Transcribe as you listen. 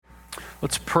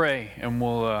Let's pray and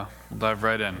we'll dive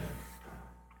right in.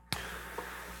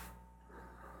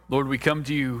 Lord, we come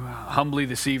to you humbly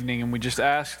this evening and we just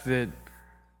ask that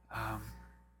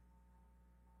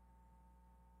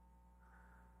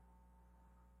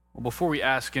before we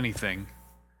ask anything,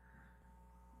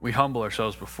 we humble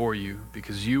ourselves before you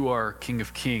because you are King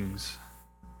of Kings.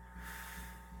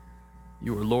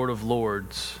 You are Lord of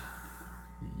Lords.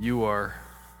 You are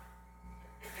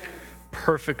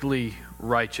perfectly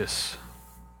righteous.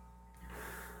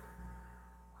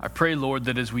 I pray, Lord,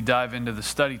 that as we dive into the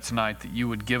study tonight, that you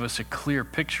would give us a clear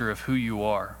picture of who you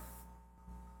are.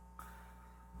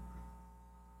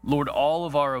 Lord, all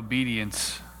of our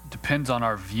obedience depends on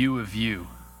our view of you.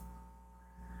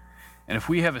 And if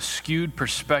we have a skewed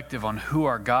perspective on who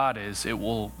our God is, it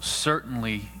will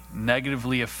certainly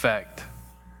negatively affect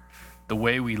the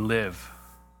way we live.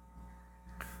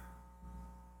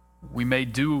 We may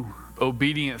do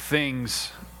obedient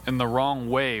things in the wrong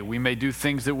way. We may do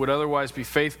things that would otherwise be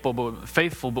faithful,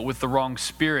 but with the wrong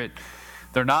spirit,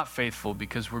 they're not faithful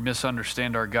because we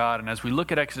misunderstand our God. And as we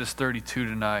look at Exodus 32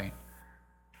 tonight,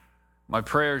 my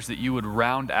prayer is that you would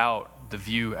round out the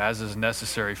view as is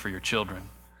necessary for your children.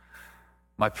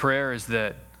 My prayer is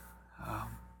that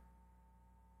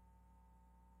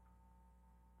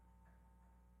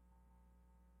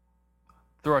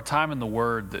through our time in the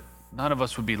Word, that none of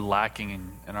us would be lacking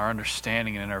in our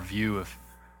understanding and in our view of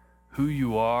who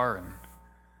you are and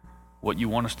what you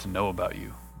want us to know about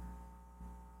you.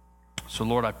 So,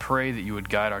 Lord, I pray that you would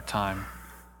guide our time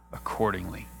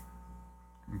accordingly.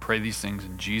 And pray these things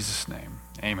in Jesus' name.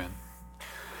 Amen.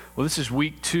 Well, this is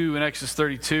week 2 in Exodus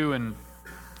 32, and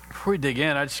before we dig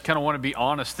in, I just kind of want to be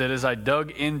honest that as I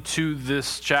dug into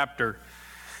this chapter,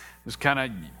 it was kind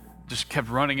of just kept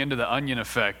running into the onion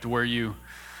effect where you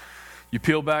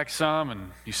peel back some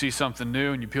and you see something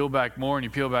new and you peel back more and you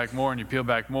peel back more and you peel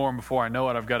back more, and before I know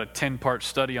it, I've got a 10-part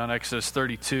study on Exodus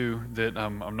 32 that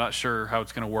I'm not sure how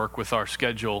it's going to work with our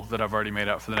schedule that I've already made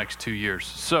out for the next 2 years.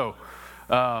 So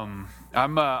I'm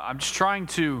just trying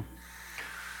to,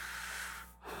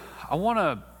 I want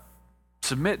to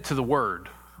submit to the Word.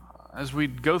 As we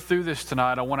go through this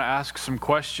tonight, I want to ask some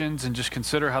questions and just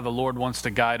consider how the Lord wants to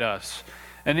guide us.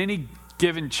 And any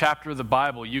given chapter of the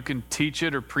Bible, you can teach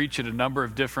it or preach it a number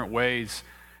of different ways.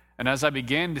 And as I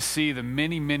began to see the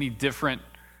many, many different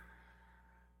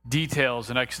details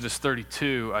in Exodus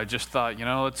 32, I just thought,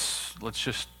 let's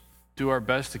just do our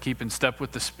best to keep in step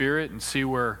with the Spirit and see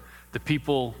where the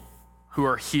people who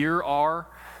are here are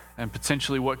and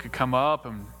potentially what could come up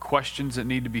and questions that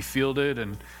need to be fielded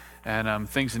and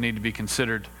things that need to be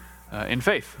considered in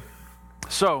faith.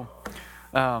 So,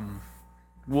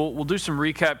 We'll do some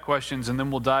recap questions, and then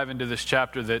we'll dive into this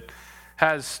chapter that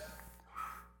has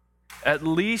at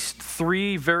least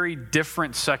 3 very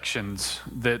different sections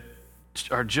that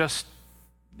are just,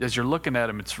 as you're looking at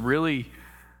them, it's really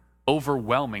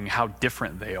overwhelming how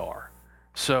different they are.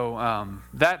 So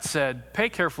that said, pay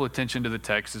careful attention to the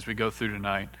text as we go through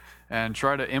tonight, and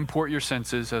try to import your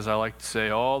senses, as I like to say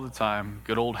all the time.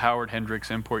 Good old Howard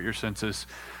Hendricks, import your senses.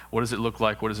 What does it look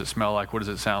like? What does it smell like? What does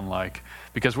it sound like?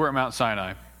 Because we're at Mount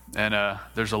Sinai, and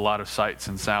there's a lot of sights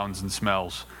and sounds and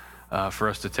smells for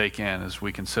us to take in as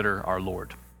we consider our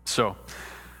Lord. So,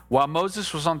 while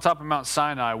Moses was on top of Mount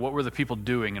Sinai, what were the people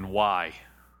doing and why?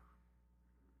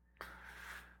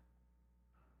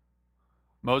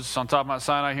 Moses on top of Mount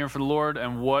Sinai hearing from the Lord,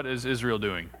 and what is Israel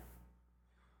doing?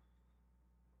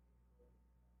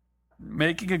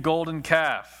 Making a golden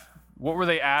calf. What were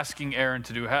they asking Aaron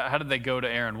to do? How did they go to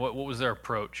Aaron? What was their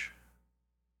approach?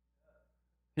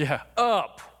 Yeah,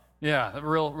 up. Yeah,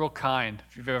 real kind.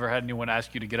 If you've ever had anyone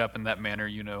ask you to get up in that manner,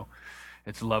 you know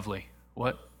it's lovely.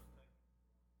 What?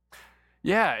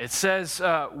 Yeah, it says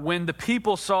when the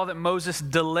people saw that Moses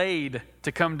delayed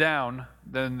to come down,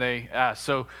 then they asked.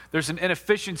 So there's an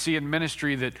inefficiency in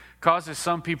ministry that causes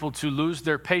some people to lose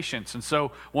their patience. And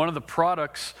so one of the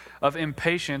products of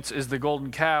impatience is the golden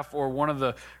calf, or one of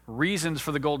the reasons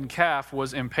for the golden calf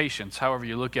was impatience. However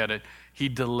you look at it, he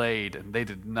delayed, and they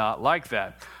did not like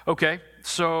that. Okay,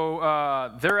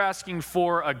 so they're asking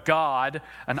for a god,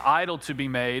 an idol to be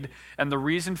made, and the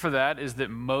reason for that is that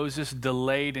Moses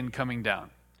delayed in coming down.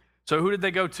 So who did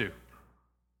they go to?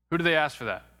 Who did they ask for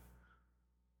that?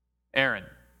 Aaron,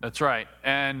 that's right.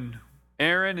 And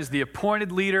Aaron is the appointed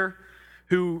leader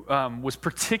who was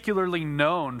particularly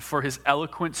known for his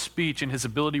eloquent speech and his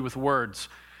ability with words.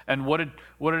 And what did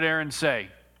Aaron say?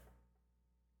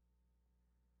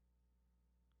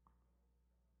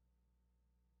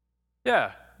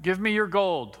 Yeah, give me your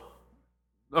gold.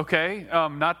 Okay,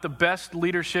 not the best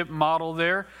leadership model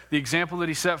there. The example that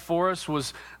he set for us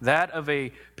was that of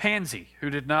a pansy who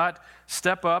did not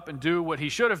step up and do what he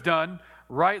should have done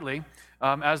rightly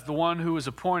as the one who was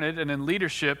appointed and in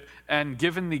leadership and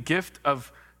given the gift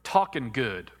of talking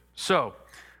good. So,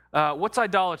 what's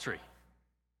idolatry?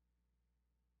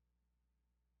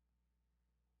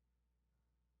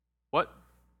 What?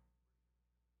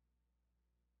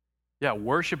 Yeah,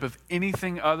 worship of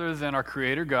anything other than our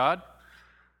Creator God.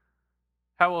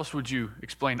 How else would you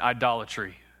explain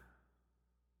idolatry?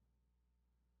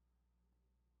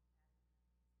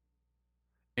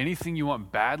 Anything you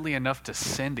want badly enough to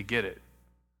sin to get it.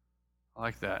 I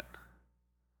like that.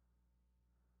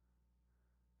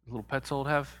 Little Petzold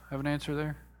have an answer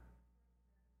there?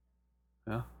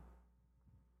 Yeah.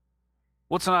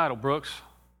 What's an idol, Brooks?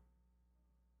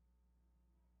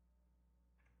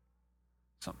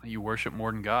 Something you worship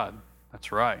more than God.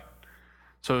 That's right.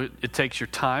 So it takes your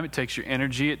time, it takes your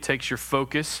energy, it takes your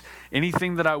focus.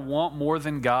 Anything that I want more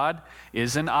than God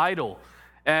is an idol.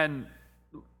 And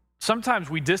sometimes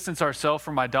we distance ourselves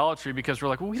from idolatry because we're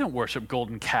like, well, we don't worship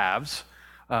golden calves.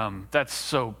 That's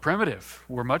so primitive.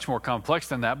 We're much more complex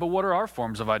than that. But what are our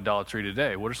forms of idolatry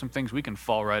today? What are some things we can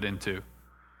fall right into?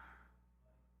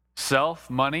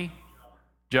 Self, money,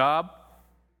 job.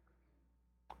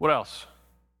 What else?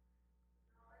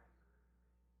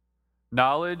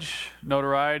 Knowledge,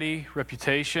 notoriety,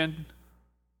 reputation.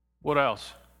 What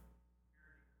else?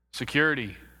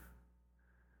 Security.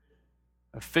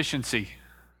 Efficiency.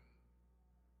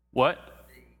 What?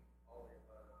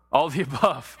 All the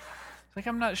above. It's like,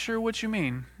 I'm not sure what you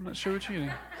mean. I'm not sure what you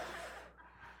mean.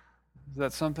 Is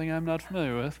that something I'm not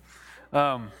familiar with?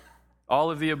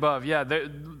 All of the above. Yeah,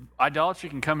 idolatry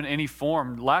can come in any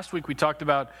form. Last week we talked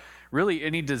about really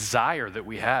any desire that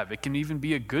we have. It can even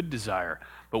be a good desire.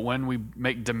 But when we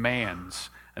make demands,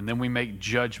 and then we make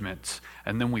judgments,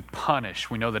 and then we punish,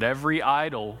 we know that every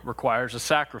idol requires a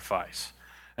sacrifice.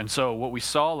 And so what we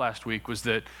saw last week was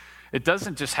that it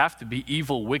doesn't just have to be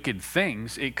evil, wicked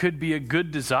things. It could be a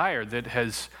good desire that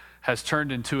has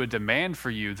turned into a demand for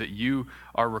you that you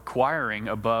are requiring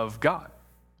above God.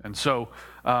 And so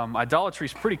idolatry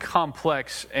is pretty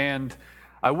complex, and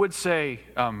I would say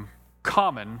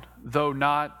common, though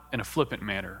not in a flippant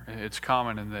manner. It's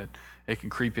common in that it can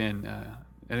creep in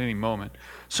at any moment.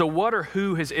 So what or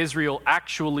who has Israel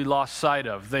actually lost sight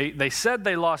of? They said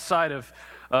they lost sight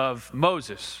of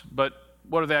Moses, but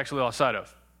what have they actually lost sight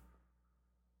of?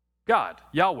 God,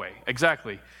 Yahweh,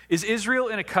 exactly. Is Israel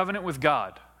in a covenant with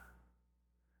God?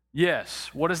 Yes.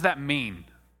 What does that mean?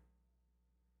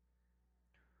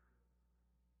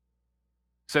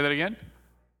 Say that again?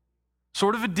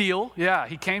 Sort of a deal, yeah.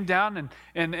 He came down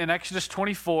in Exodus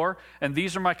 24, and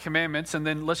these are my commandments. And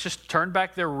then let's just turn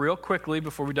back there real quickly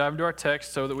before we dive into our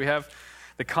text so that we have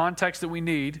the context that we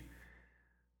need.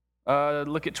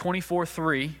 Look at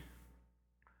 24:3.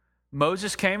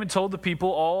 Moses came and told the people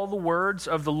all the words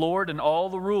of the Lord and all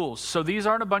the rules. So these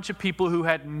aren't a bunch of people who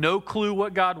had no clue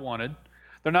what God wanted.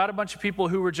 They're not a bunch of people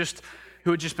who had just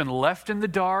been left in the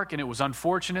dark and it was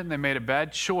unfortunate and they made a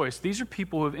bad choice. These are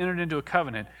people who have entered into a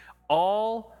covenant.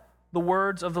 All the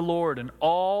words of the Lord and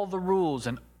all the rules,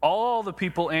 and all the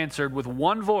people answered with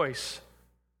one voice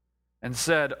and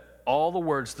said, all the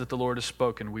words that the Lord has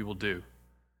spoken we will do.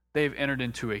 They've entered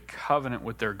into a covenant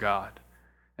with their God.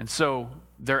 And so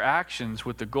their actions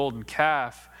with the golden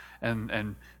calf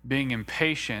and being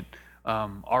impatient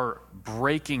are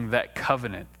breaking that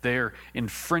covenant. They're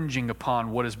infringing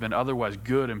upon what has been otherwise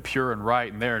good and pure and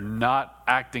right, and they're not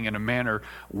acting in a manner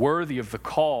worthy of the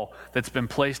call that's been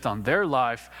placed on their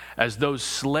life as those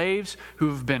slaves who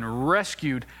have been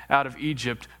rescued out of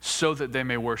Egypt so that they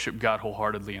may worship God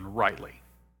wholeheartedly and rightly.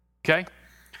 Okay?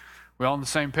 We all on the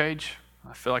same page?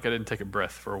 I feel like I didn't take a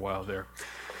breath for a while there.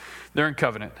 They're in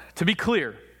covenant. To be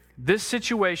clear, this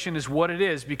situation is what it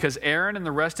is because Aaron and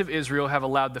the rest of Israel have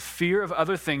allowed the fear of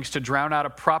other things to drown out a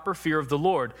proper fear of the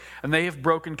Lord, and they have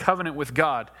broken covenant with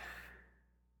God.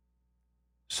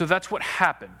 So that's what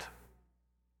happened.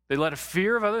 They let a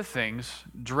fear of other things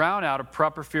drown out a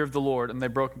proper fear of the Lord, and they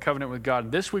broke covenant with God.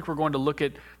 And this week we're going to look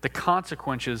at the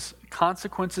consequences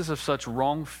of such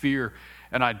wrong fear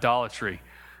and idolatry.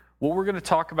 What we're going to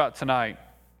talk about tonight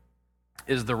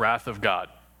is the wrath of God.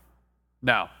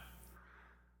 Now,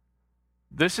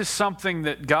 this is something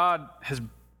that God has,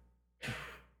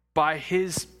 by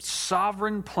his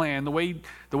sovereign plan, the way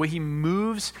he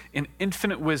moves in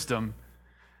infinite wisdom,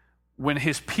 when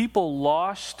his people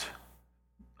lost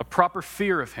a proper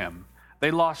fear of him, they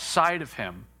lost sight of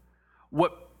him,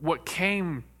 what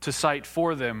came to sight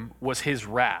for them was his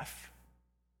wrath.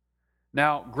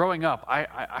 Now, growing up,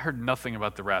 I heard nothing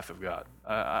about the wrath of God.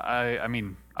 I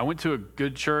mean, I went to a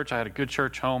good church. I had a good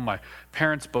church home. My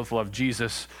parents both loved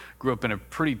Jesus. Grew up in a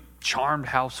pretty charmed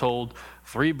household.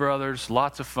 3 brothers,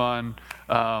 lots of fun.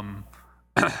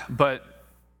 But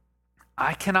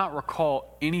I cannot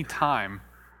recall any time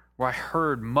where I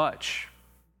heard much,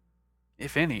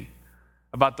 if any,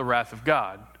 about the wrath of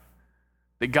God,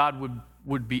 that God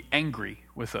would be angry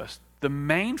with us. The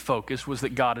main focus was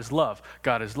that God is love.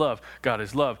 God is love. God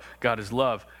is love. God is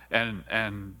love. And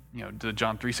the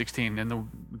John 3:16, and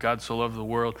God so loved the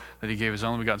world that he gave his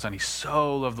only begotten son. He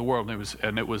so loved the world.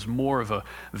 And it was more of a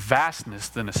vastness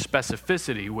than a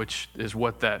specificity, which is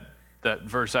what that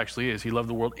verse actually is. He loved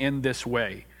the world in this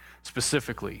way,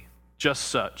 specifically, just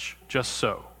such, just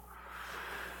so.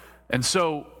 And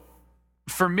so,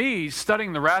 for me,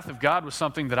 studying the wrath of God was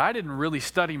something that I didn't really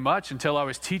study much until I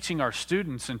was teaching our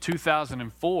students in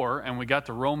 2004, and we got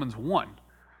to Romans 1.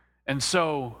 And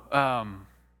so,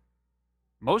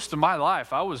 most of my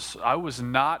life, I was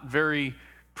not very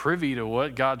privy to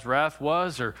what God's wrath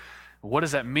was, or what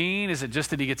does that mean? Is it just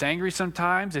that he gets angry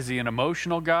sometimes? Is he an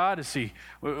emotional God? Does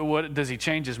he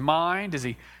change his mind? Is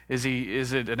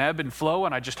it an ebb and flow,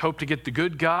 and I just hope to get the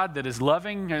good God that is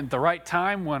loving at the right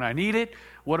time when I need it?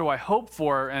 What do I hope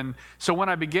for? And so when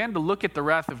I began to look at the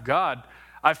wrath of God,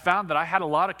 I found that I had a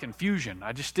lot of confusion.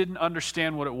 I just didn't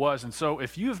understand what it was. And so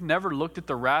if you've never looked at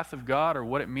the wrath of God or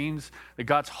what it means that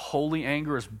God's holy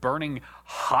anger is burning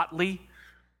hotly,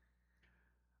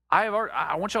 I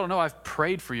want y'all to know I've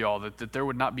prayed for y'all that there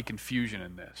would not be confusion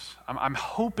in this. I'm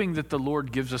hoping that the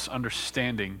Lord gives us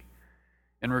understanding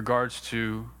in regards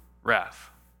to wrath.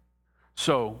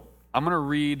 So I'm going to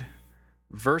read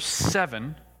verse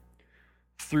 7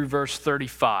 through verse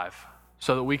 35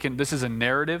 so that we can, this is a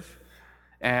narrative,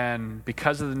 and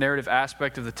because of the narrative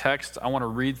aspect of the text, I want to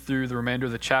read through the remainder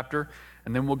of the chapter,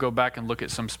 and then we'll go back and look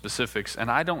at some specifics. And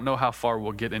I don't know how far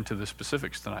we'll get into the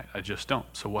specifics tonight. I just don't,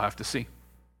 so we'll have to see.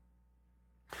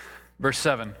 Verse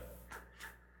 7,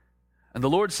 and the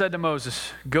Lord said to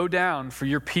Moses, "Go down, for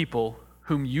your people,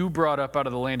 whom you brought up out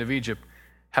of the land of Egypt,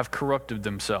 have corrupted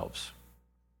themselves.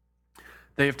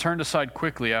 They have turned aside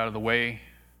quickly out of the way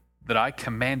that I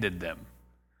commanded them."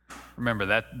 Remember,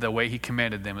 that the way he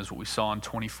commanded them is what we saw in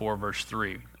 24, verse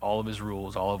 3. All of his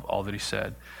rules, all that he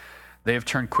said. They've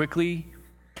turned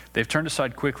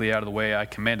aside quickly out of the way I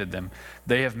commanded them.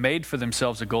 They have made for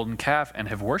themselves a golden calf and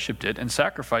have worshipped it and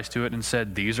sacrificed to it and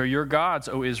said, "These are your gods,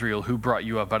 O Israel, who brought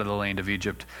you up out of the land of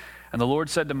Egypt." And the Lord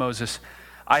said to Moses,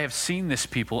 "I have seen this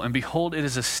people, and behold, it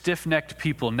is a stiff-necked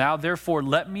people. Now therefore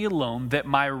let me alone, that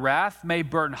my wrath may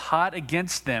burn hot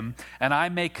against them, and I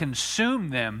may consume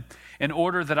them, in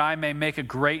order that I may make a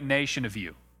great nation of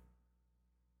you." You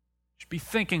should be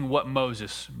thinking what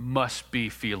Moses must be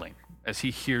feeling as he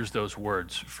hears those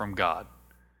words from God.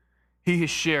 He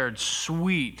has shared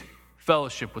sweet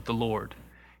fellowship with the Lord.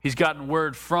 He's gotten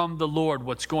word from the Lord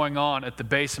what's going on at the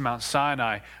base of Mount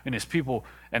Sinai and his people.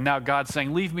 And now God's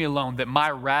saying, "Leave me alone, that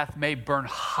my wrath may burn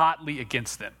hotly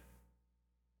against them,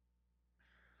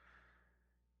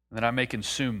 and that I may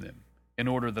consume them, in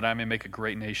order that I may make a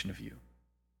great nation of you."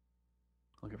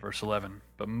 Look at verse 11.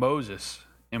 But Moses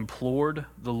implored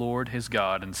the Lord his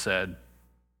God and said,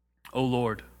 "O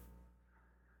Lord,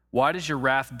 why does your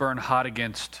wrath burn hot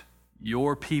against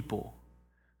your people,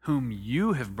 whom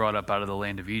you have brought up out of the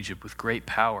land of Egypt with great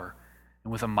power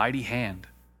and with a mighty hand?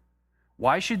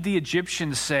 Why should the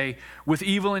Egyptians say, 'With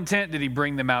evil intent did he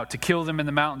bring them out, to kill them in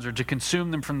the mountains or to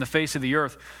consume them from the face of the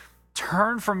earth'?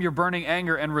 Turn from your burning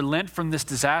anger and relent from this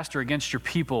disaster against your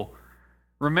people.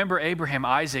 Remember Abraham,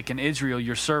 Isaac, and Israel,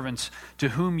 your servants, to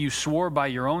whom you swore by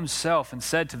your own self and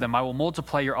said to them, 'I will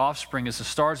multiply your offspring as the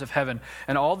stars of heaven,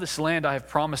 and all this land I have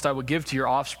promised I will give to your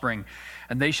offspring,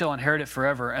 and they shall inherit it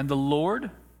forever.' And the Lord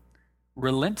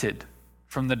relented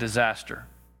from the disaster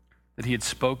that he had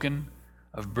spoken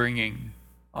of bringing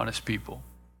on his people.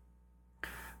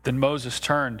 Then Moses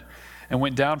turned and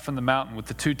went down from the mountain with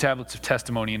the 2 tablets of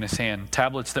testimony in his hand,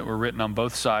 tablets that were written on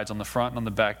both sides, on the front and on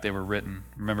the back they were written,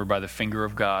 remember, by the finger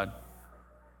of God.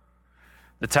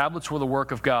 The tablets were the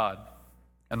work of God,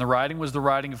 and the writing was the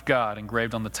writing of God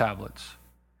engraved on the tablets.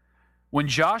 When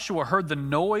Joshua heard the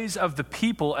noise of the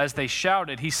people as they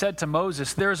shouted, he said to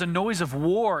Moses, "There is a noise of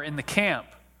war in the camp."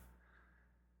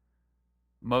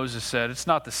 Moses said, "It's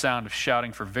not the sound of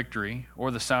shouting for victory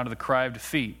or the sound of the cry of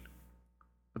defeat,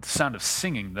 but the sound of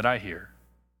singing that I hear."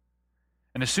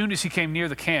 And as soon as he came near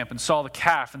the camp and saw the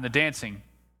calf and the dancing,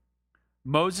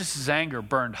 Moses' anger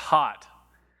burned hot,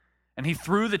 and he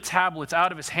threw the tablets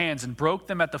out of his hands and broke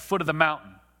them at the foot of the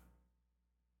mountain.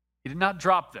 He did not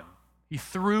drop them, he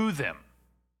threw them.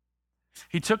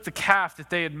 He took the calf that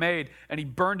they had made, and he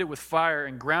burned it with fire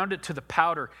and ground it to the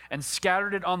powder and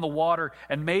scattered it on the water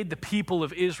and made the people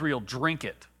of Israel drink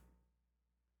it.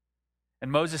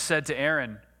 And Moses said to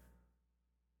Aaron,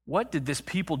 "What did this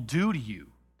people do to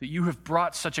you, that you have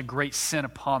brought such a great sin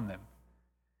upon them?"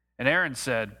 And Aaron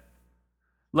said,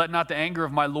 "Let not the anger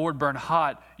of my Lord burn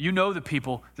hot. You know the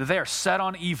people, that they are set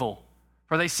on evil.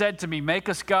 For they said to me, 'Make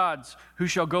us gods who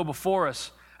shall go before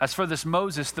us.' As for this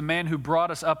Moses, the man who brought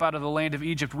us up out of the land of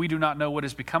Egypt, we do not know what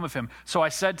has become of him. So I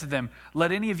said to them,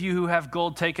 'Let any of you who have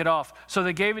gold take it off.' So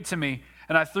they gave it to me,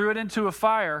 and I threw it into a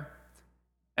fire,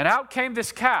 and out came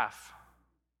this calf."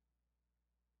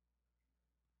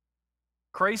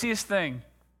 Craziest thing.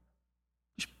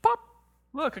 Just pop,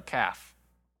 look, a calf.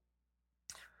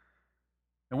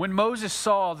 And when Moses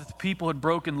saw that the people had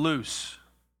broken loose,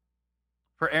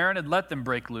 for Aaron had let them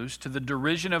break loose to the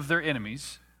derision of their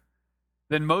enemies,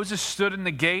 then Moses stood in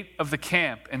the gate of the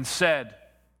camp and said,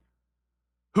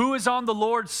 "Who is on the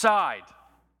Lord's side?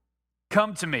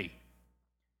 Come to me."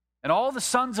 And all the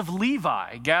sons of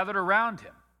Levi gathered around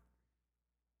him.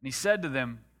 And he said to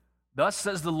them, "Thus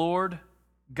says the Lord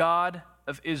God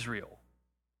of Israel,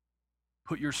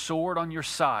 put your sword on your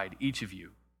side, each of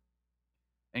you,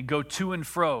 and go to and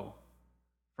fro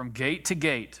from gate to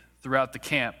gate throughout the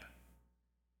camp,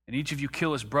 and each of you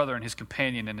kill his brother and his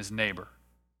companion and his neighbor."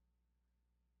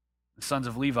 The sons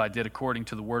of Levi did according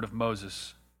to the word of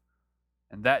Moses,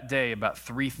 and that day about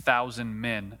 3,000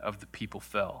 men of the people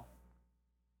fell.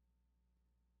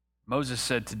 Moses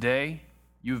said, "Today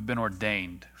you have been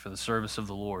ordained for the service of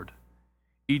the Lord,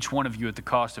 each one of you at the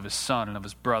cost of his son and of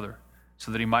his brother,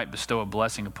 so that he might bestow a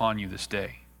blessing upon you this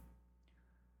day."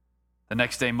 The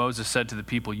next day Moses said to the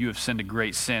people, "You have sinned a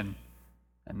great sin,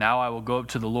 and now I will go up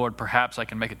to the Lord. Perhaps I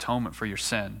can make atonement for your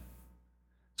sin."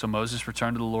 So Moses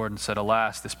returned to the Lord and said,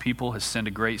 "Alas, this people has sinned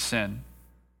a great sin.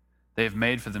 They have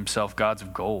made for themselves gods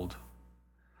of gold.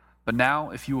 But now,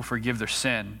 if you will forgive their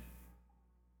sin,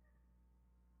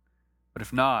 but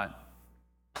if not,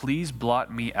 please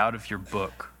blot me out of your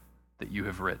book that you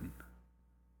have written."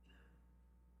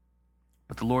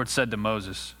 But the Lord said to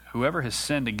Moses, "Whoever has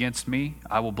sinned against me,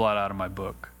 I will blot out of my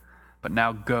book. But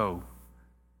now go,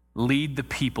 lead the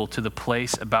people to the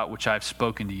place about which I have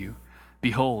spoken to you.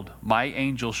 Behold, my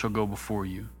angel shall go before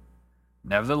you.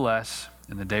 Nevertheless,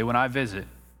 in the day when I visit,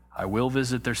 I will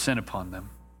visit their sin upon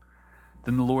them."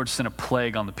 Then the Lord sent a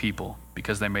plague on the people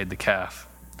because they made the calf,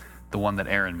 the one that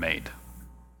Aaron made.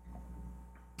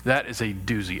 That is a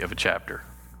doozy of a chapter.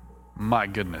 My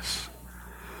goodness.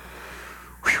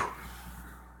 Whew.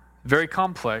 Very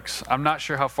complex. I'm not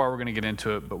sure how far we're going to get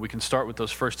into it, but we can start with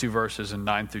those first two verses in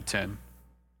 9 through 10.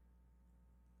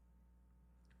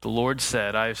 The Lord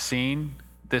said, "I have seen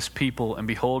this people, and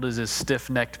behold, it is a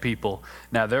stiff-necked people.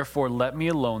 Now therefore let me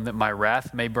alone, that my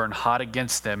wrath may burn hot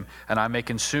against them, and I may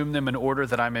consume them in order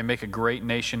that I may make a great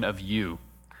nation of you."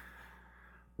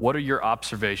 What are your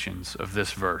observations of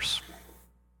this verse?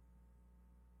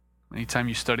 Anytime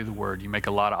you study the word, you make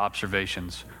a lot of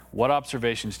observations. What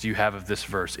observations do you have of this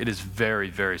verse? It is very,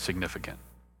 very significant.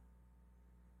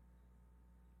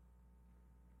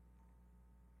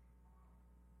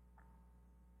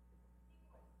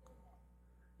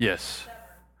 Yes.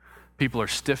 People are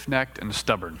stiff-necked and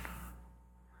stubborn.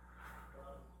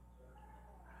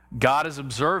 God has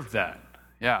observed that.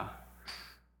 Yeah.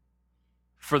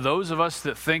 For those of us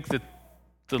that think that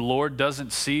the Lord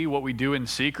doesn't see what we do in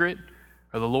secret,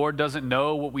 or the Lord doesn't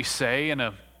know what we say in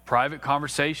a private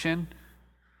conversation,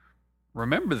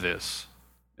 remember this.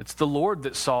 It's the Lord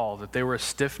that saw that they were a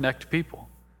stiff-necked people.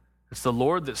 It's the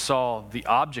Lord that saw the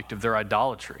object of their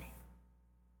idolatry.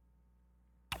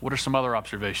 What are some other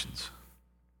observations?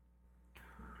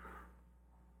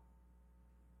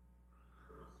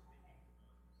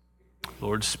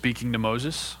 Lord speaking to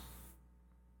Moses.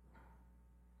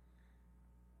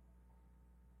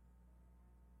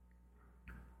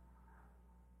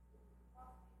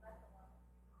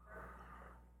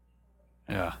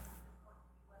 Yeah.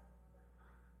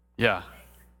 Yeah.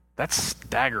 That's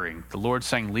staggering. The Lord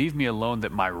saying, "Leave me alone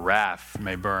that my wrath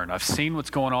may burn. I've seen what's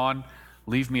going on.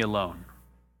 Leave me alone."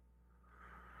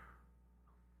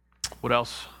 What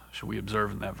else should we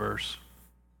observe in that verse?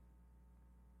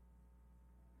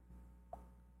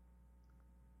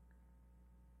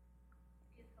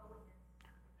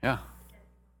 Yeah.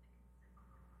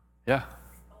 Yeah.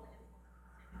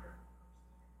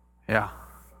 Yeah.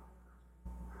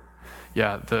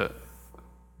 Yeah,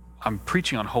 I'm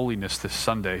preaching on holiness this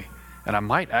Sunday, and I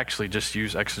might actually just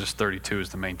use Exodus 32 as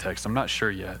the main text. I'm not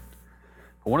sure yet.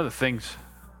 But one of the things...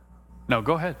 No,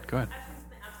 go ahead. Go ahead.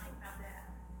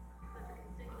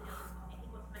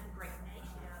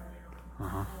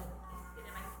 Uh-huh.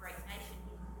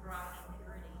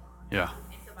 Yeah.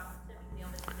 And so by consuming them,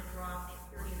 it's going to draw out the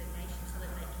impurity of the nation so that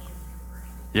they can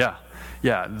separate.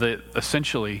 Yeah.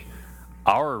 Essentially,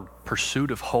 our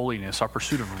pursuit of holiness, our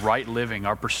pursuit of right living,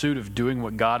 our pursuit of doing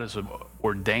what God has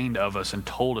ordained of us and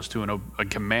told us to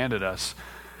and commanded us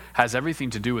has everything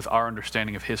to do with our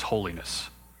understanding of his holiness.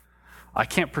 I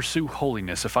can't pursue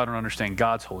holiness if I don't understand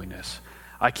God's holiness.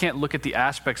 I can't look at the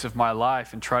aspects of my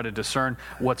life and try to discern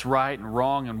what's right and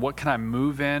wrong and what can I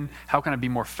move in? How can I be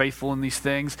more faithful in these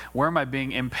things? Where am I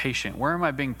being impatient? Where am I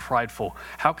being prideful?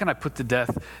 How can I put to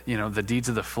death, the deeds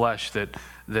of the flesh that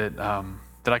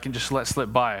I can just let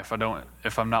slip by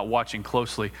if I'm not watching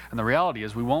closely? And the reality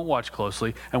is we won't watch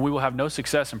closely, and we will have no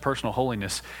success in personal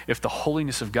holiness if the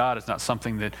holiness of God is not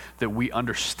something that we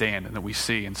understand and that we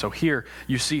see. And so here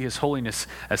you see his holiness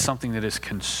as something that is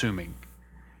consuming.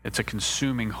 It's a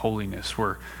consuming holiness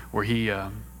where he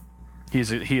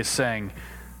is saying,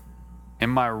 in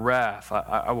my wrath,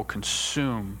 I will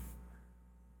consume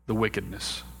the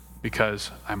wickedness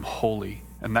because I'm holy,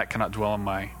 and that cannot dwell in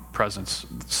my presence.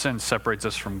 Sin separates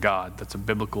us from God. That's a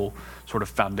biblical sort of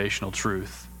foundational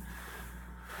truth.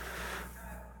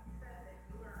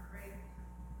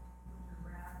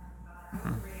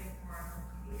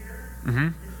 Mm-hmm.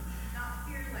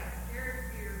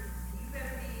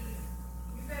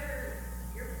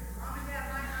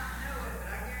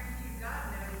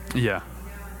 Yeah.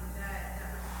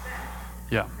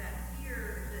 Yeah.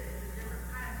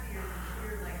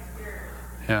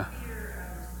 Yeah.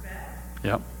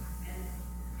 Yep.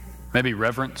 Maybe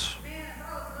reverence.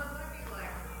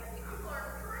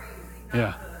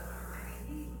 Yeah.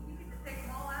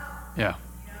 Yeah.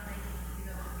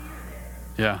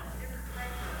 Yeah.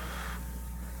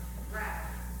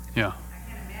 Yeah.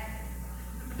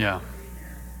 Yeah.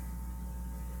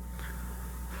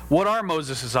 What are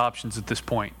Moses' options at this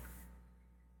point?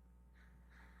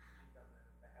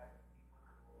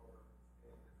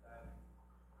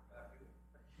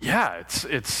 Yeah,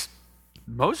 it's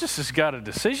Moses has got a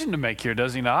decision to make here,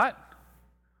 does he not?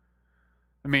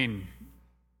 I mean,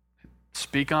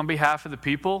 speak on behalf of the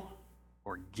people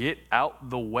or get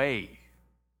out the way.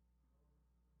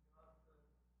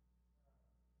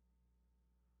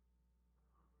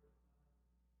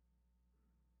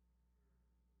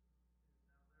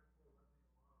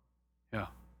 Yeah.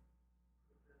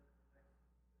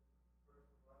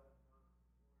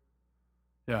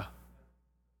 Yeah.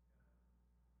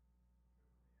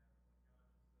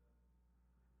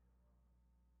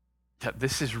 Yeah,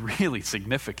 this is really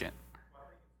significant.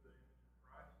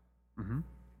 Mm-hmm.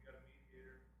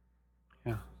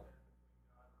 Yeah.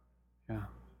 Yeah.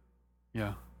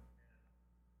 Yeah.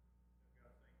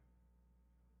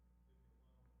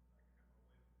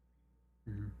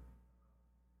 Mm-hmm.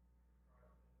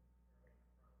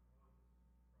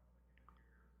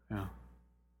 Yeah.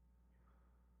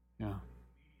 Yeah.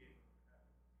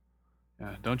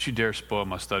 Yeah. Don't you dare spoil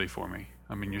my study for me.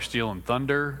 I mean, you're stealing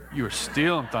thunder. You are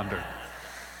stealing thunder.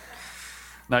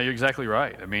 No, you're exactly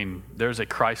right. I mean, there's a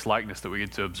Christ likeness that we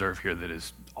get to observe here that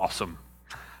is awesome.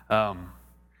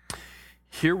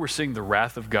 Here we're seeing the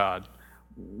wrath of God.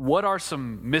 What are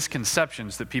some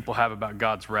misconceptions that people have about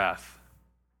God's wrath?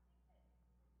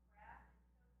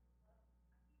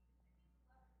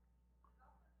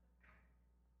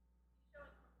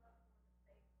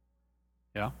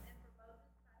 Yeah.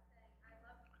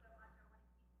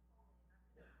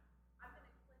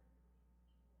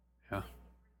 Yeah.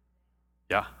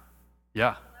 Yeah.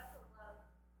 Yeah.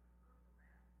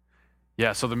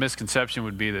 Yeah, so the misconception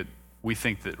would be that we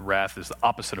think that wrath is the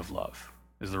opposite of love.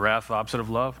 Is the wrath the opposite of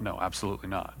love? No, absolutely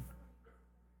not.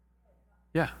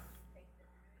 Yeah.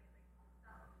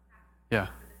 Yeah.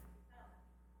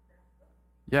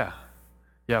 Yeah.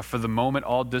 Yeah, for the moment,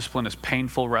 all discipline is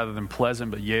painful rather than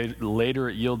pleasant, but later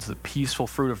it yields the peaceful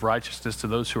fruit of righteousness to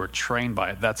those who are trained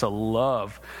by it. That's a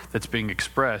love that's being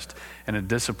expressed in a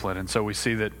discipline. And so we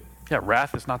see that,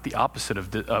 wrath is not the opposite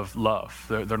of love.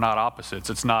 They're not opposites.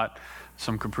 It's not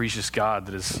some capricious God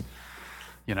that is,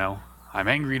 I'm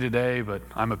angry today, but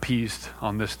I'm appeased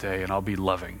on this day, and I'll be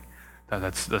loving.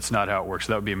 That's not how it works.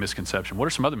 That would be a misconception. What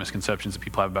are some other misconceptions that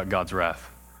people have about God's wrath?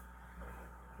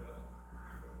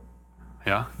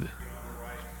 Yeah.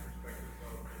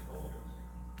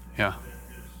 Yeah.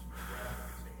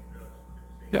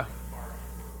 Yeah.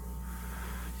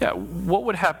 Yeah. What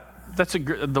would happen?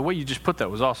 The way you just put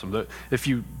that was awesome. If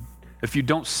you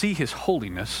don't see his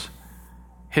holiness,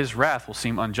 his wrath will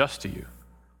seem unjust to you.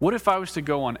 What if I was to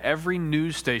go on every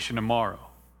news station tomorrow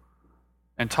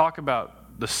and talk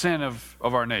about the sin of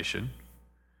our nation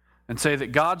and say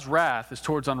that God's wrath is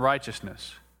towards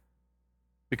unrighteousness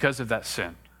because of that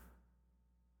sin?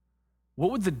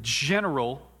 What would the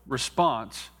general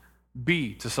response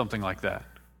be to something like that?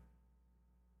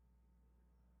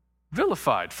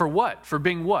 Vilified. For what? For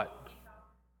being what?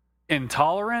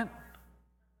 Intolerant,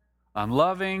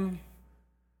 unloving,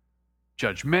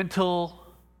 judgmental,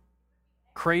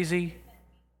 crazy.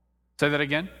 Say that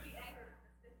again.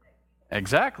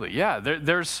 Exactly. Yeah.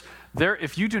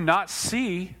 If you do not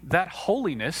see that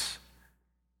holiness,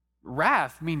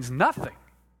 wrath means nothing.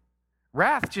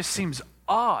 Wrath just seems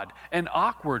odd and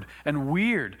awkward and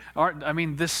weird.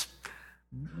 This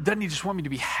doesn't he just want me to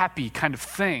be happy kind of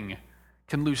thing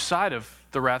can lose sight of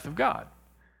the wrath of God.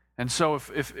 And so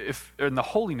if in the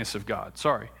holiness of God,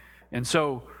 And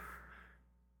so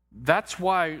that's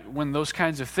why when those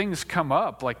kinds of things come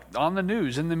up, like on the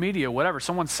news, in the media, whatever,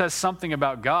 someone says something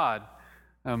about God,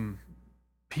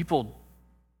 people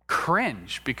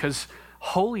cringe because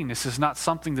holiness is not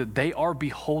something that they are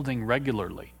beholding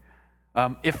regularly.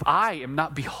 If I am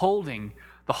not beholding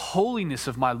the holiness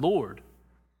of my Lord,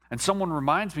 and someone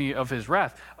reminds me of his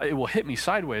wrath, it will hit me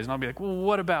sideways, and I'll be like, well,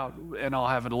 what about? And I'll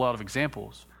have a lot of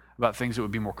examples about things that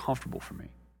would be more comfortable for me.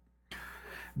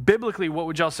 Biblically, what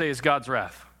would y'all say is God's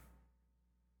wrath?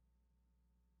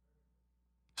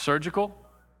 Surgical?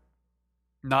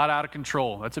 Not out of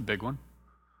control. That's a big one.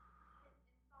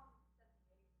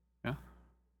 Yeah.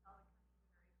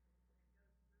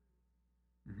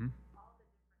 Mm-hmm.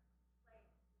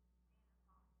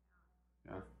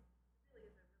 Yeah.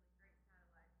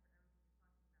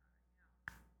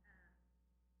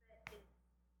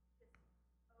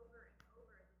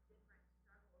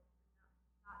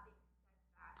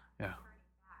 Yeah.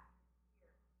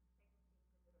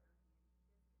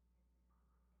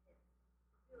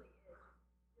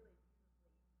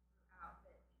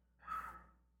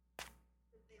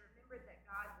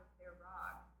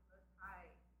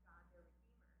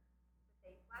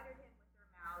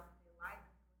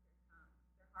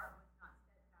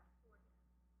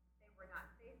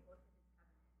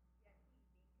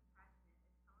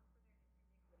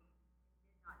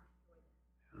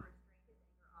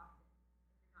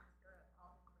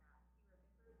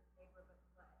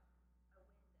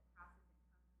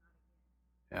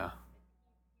 Yeah.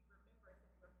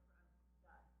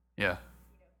 Yeah.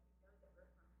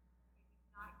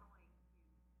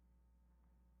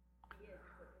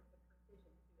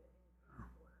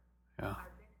 Yeah.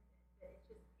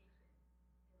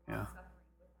 Yeah.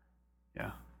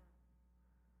 Yeah.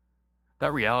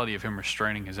 That reality of him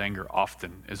restraining his anger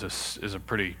often is a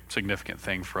pretty significant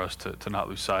thing for us to not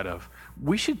lose sight of.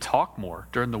 We should talk more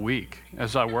during the week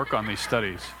as I work on these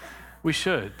studies. We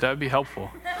should. That would be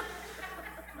helpful.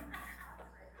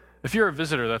 If you're a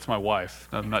visitor, that's my wife.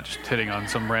 I'm not just hitting on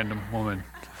some random woman.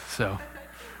 So,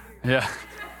 yeah,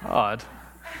 odd.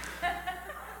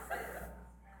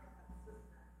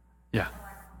 Yeah.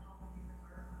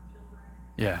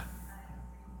 Yeah.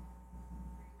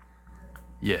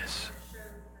 Yes.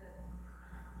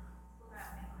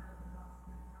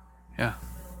 Yeah.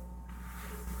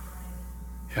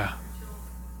 Yeah.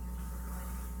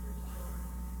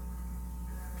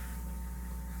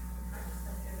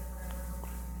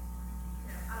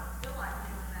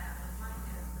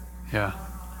 Yeah.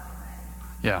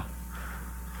 Yeah.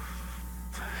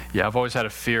 Yeah, I've always had a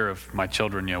fear of my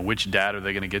children, which dad are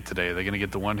they going to get today? Are they going to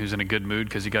get the one who's in a good mood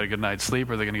because he got a good night's sleep,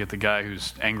 or are they going to get the guy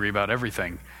who's angry about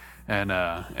everything? And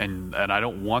I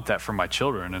don't want that for my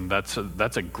children, and that's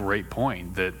a great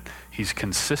point, that he's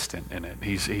consistent in it.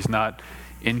 He's not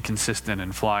inconsistent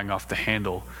and flying off the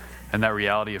handle, and that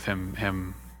reality of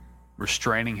him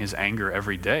restraining his anger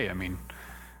every day. I mean,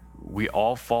 we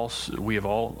all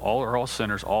are all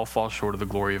sinners, all fall short of the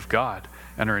glory of God,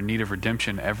 and are in need of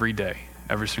redemption every day,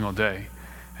 every single day.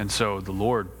 And so the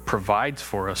Lord provides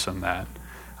for us in that.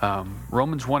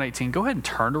 Romans 1:18. Go ahead and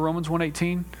turn to Romans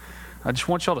 1:18. I just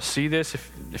want y'all to see this.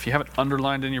 If you have it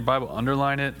underlined in your Bible,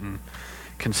 underline it and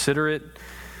consider it.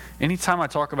 Anytime I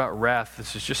talk about wrath,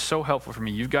 this is just so helpful for me.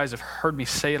 You guys have heard me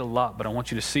say it a lot, but I want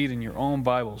you to see it in your own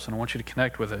Bibles, and I want you to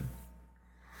connect with it.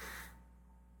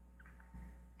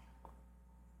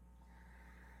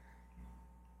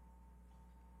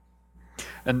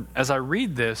 And as I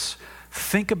read this,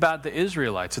 think about the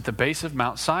Israelites at the base of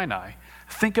Mount Sinai.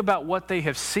 Think about what they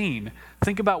have seen.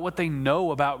 Think about what they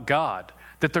know about God.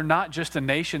 That they're not just a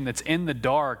nation that's in the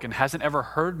dark and hasn't ever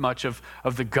heard much of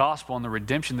the gospel and the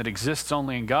redemption that exists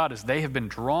only in God, as they have been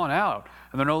drawn out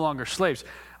and they're no longer slaves.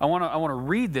 I want to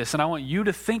read this, and I want you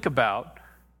to think about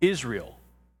Israel.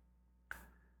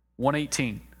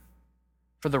 1:18.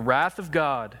 For the wrath of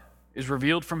God is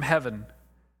revealed from heaven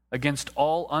against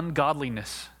all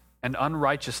ungodliness and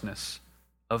unrighteousness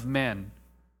of men,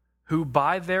 who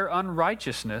by their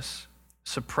unrighteousness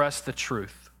suppress the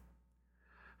truth.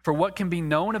 For what can be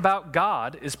known about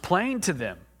God is plain to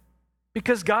them,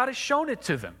 because God has shown it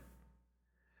to them.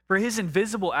 For his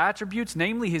invisible attributes,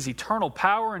 namely his eternal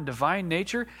power and divine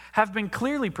nature, have been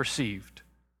clearly perceived,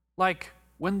 like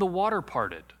when the water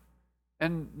parted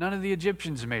and none of the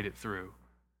Egyptians made it through,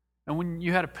 and when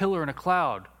you had a pillar and a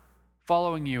cloud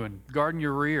following you and guarding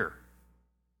your rear,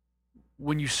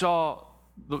 when you saw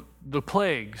the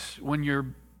plagues, when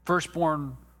your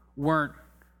firstborn weren't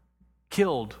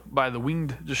killed by the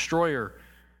winged destroyer,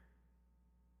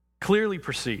 clearly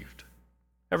perceived,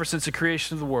 ever since the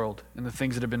creation of the world and the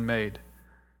things that have been made.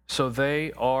 So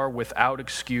they are without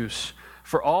excuse.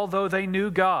 For although they knew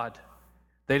God,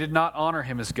 they did not honor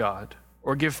him as God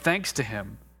or give thanks to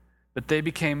him, but they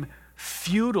became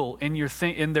futile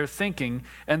in their thinking,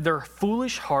 and their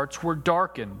foolish hearts were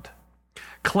darkened.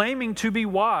 Claiming to be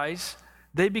wise,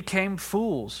 they became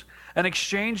fools and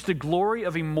exchanged the glory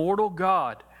of immortal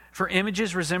God for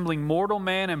images resembling mortal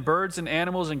man and birds and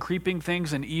animals and creeping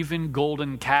things and even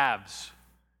golden calves,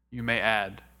 you may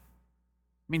add.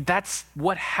 I mean, that's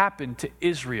what happened to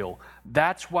Israel.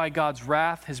 That's why God's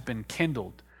wrath has been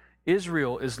kindled.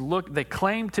 Israel they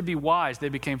claim to be wise, they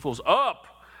became fools. Up!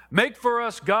 Make for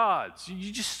us gods.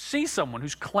 You just see someone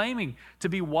who's claiming to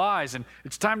be wise and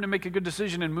it's time to make a good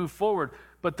decision and move forward,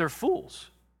 but they're fools.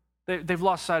 They've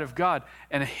lost sight of God.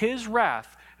 And his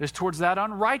wrath is towards that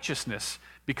unrighteousness,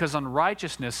 because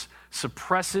unrighteousness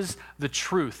suppresses the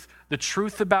truth. The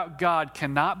truth about God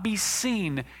cannot be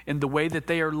seen in the way that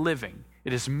they are living.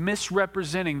 It is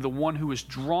misrepresenting the one who has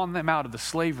drawn them out of the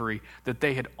slavery that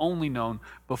they had only known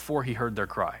before he heard their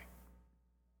cry.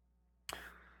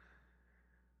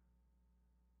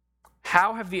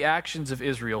 How have the actions of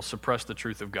Israel suppressed the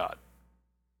truth of God?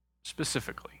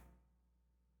 Specifically.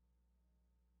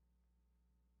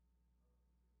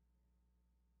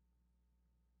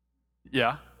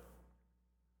 Yeah.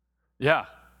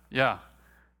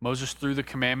 Moses threw the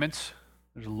commandments.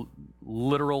 There's a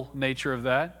literal nature of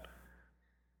that.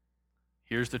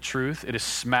 Here's the truth. It is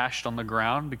smashed on the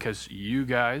ground because you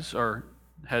guys are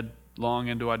headlong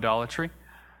into idolatry.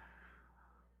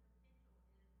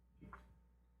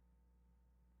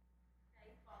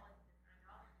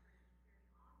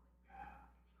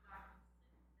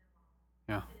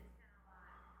 Yeah.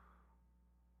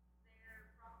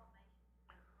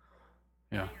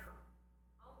 Yeah.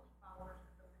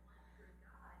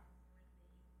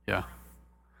 Yeah.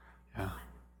 Yeah.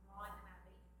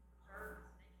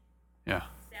 Yeah.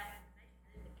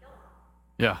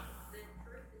 Yeah.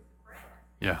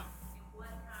 Yeah.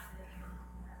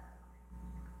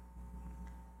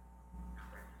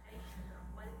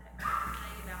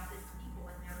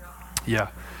 Yeah.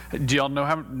 Do y'all know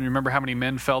remember how many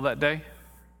men fell that day?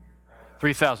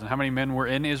 3,000. How many men were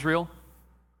in Israel?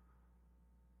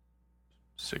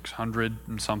 600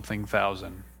 and something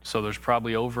thousand. So there's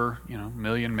probably over, a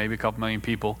million, maybe a couple million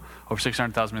people, over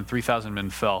 600,000 men, 3,000 men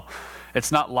fell.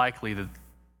 It's not likely that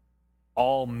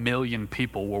all million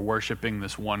people were worshiping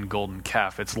this one golden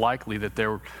calf. It's likely that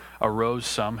there arose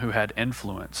some who had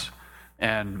influence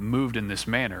and moved in this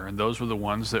manner, and those were the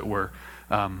ones that were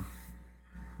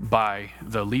by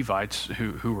the Levites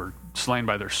who were slain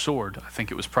by their sword. I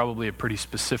think it was probably a pretty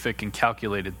specific and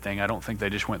calculated thing. I don't think they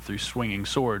just went through swinging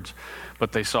swords,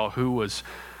 but they saw who was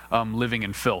living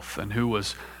in filth and who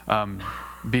was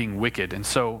being wicked. And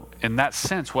so in that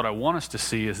sense, what I want us to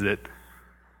see is that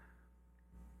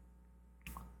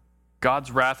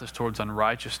God's wrath is towards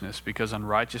unrighteousness because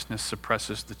unrighteousness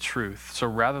suppresses the truth. So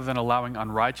rather than allowing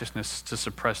unrighteousness to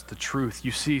suppress the truth, you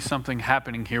see something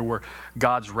happening here where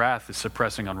God's wrath is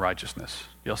suppressing unrighteousness.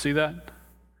 Y'all see that?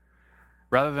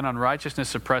 Rather than unrighteousness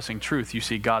suppressing truth, you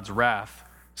see God's wrath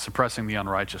suppressing the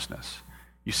unrighteousness.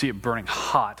 You see it burning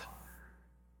hot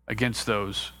against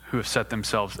those who have set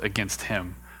themselves against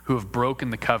him, who have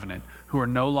broken the covenant, who are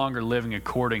no longer living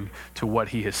according to what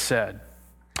he has said.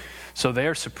 So they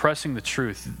are suppressing the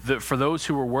truth. For those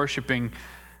who were worshiping,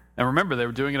 and remember, they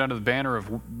were doing it under the banner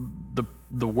of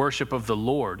the worship of the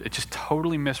Lord. It just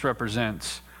totally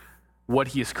misrepresents what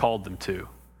he has called them to.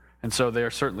 And so they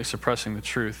are certainly suppressing the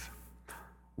truth.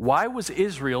 Why was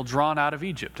Israel drawn out of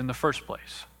Egypt in the first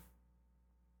place?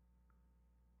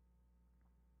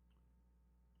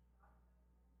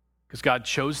 Because God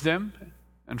chose them,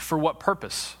 and for what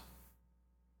purpose?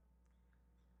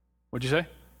 What'd you say?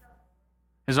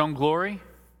 His own glory?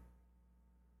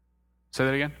 Say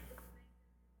that again.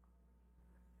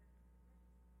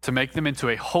 To make them into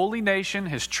a holy nation,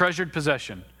 his treasured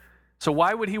possession. So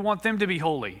why would he want them to be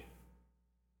holy?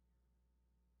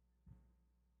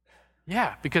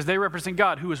 Yeah, because they represent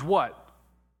God, who is what?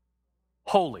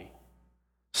 Holy.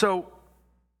 So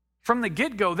From the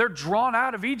get-go, they're drawn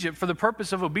out of Egypt for the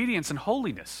purpose of obedience and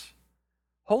holiness.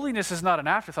 Holiness is not an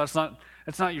afterthought.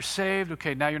 It's not you're saved,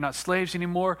 okay, now you're not slaves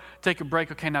anymore. Take a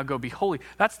break, okay, now go be holy.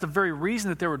 That's the very reason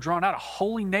that they were drawn out, a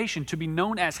holy nation to be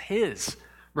known as his,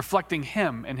 reflecting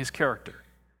him and his character.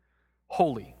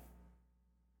 Holy.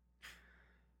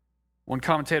 One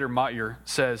commentator, Mediator,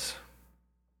 says,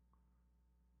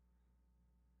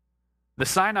 the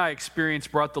Sinai experience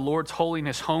brought the Lord's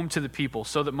holiness home to the people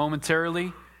so that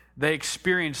momentarily they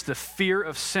experienced the fear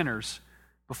of sinners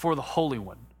before the Holy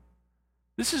One.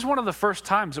 This is one of the first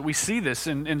times that we see this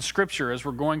in Scripture as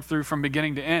we're going through from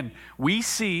beginning to end. We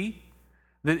see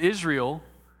that Israel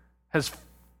has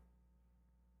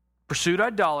pursued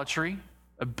idolatry,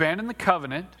 abandoned the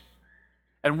covenant,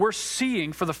 and we're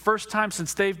seeing for the first time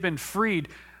since they've been freed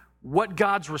what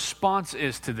God's response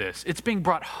is to this. It's being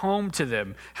brought home to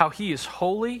them, how he is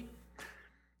holy,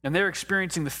 and they're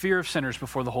experiencing the fear of sinners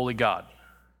before the holy God.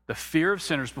 The fear of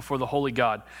sinners before the holy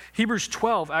God. Hebrews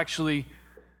 12 actually,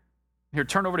 here,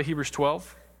 turn over to Hebrews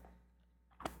 12,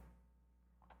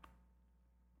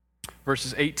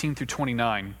 verses 18 through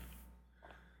 29.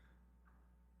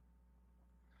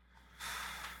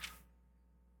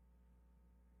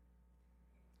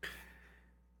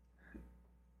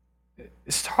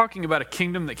 It's talking about a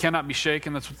kingdom that cannot be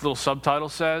shaken. That's what the little subtitle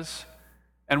says.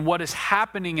 And what is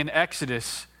happening in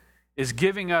Exodus is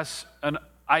giving us an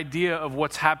idea of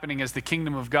what's happening as the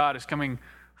kingdom of God is coming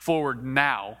forward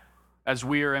now, as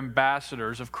we are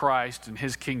ambassadors of Christ and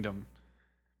his kingdom.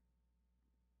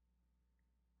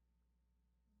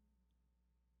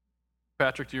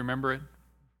 Patrick, do you remember it?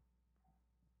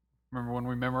 Remember when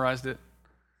we memorized it?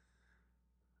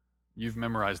 You've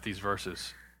memorized these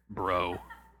verses, bro.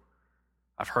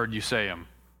 I've heard you say them.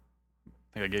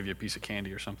 I think I gave you a piece of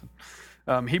candy or something.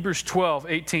 Hebrews 12,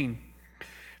 18.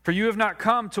 For you have not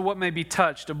come to what may be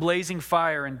touched, a blazing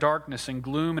fire and darkness and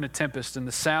gloom and a tempest and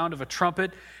the sound of a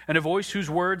trumpet and a voice whose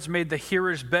words made the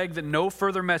hearers beg that no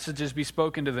further messages be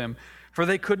spoken to them, for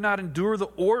they could not endure the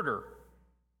order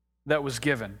that was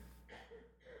given.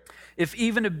 If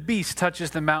even a beast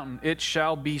touches the mountain, it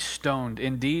shall be stoned.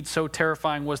 Indeed, so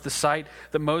terrifying was the sight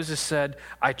that Moses said,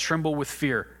 I tremble with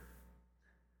fear.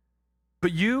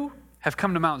 But you have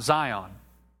come to Mount Zion,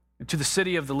 and to the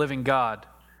city of the living God,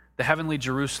 the heavenly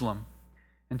Jerusalem,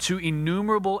 and to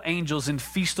innumerable angels in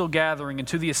festal gathering, and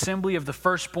to the assembly of the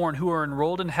firstborn who are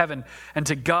enrolled in heaven, and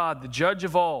to God, the judge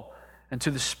of all, and to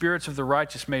the spirits of the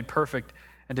righteous made perfect,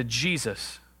 and to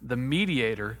Jesus, the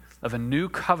mediator of a new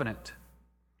covenant,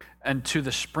 and to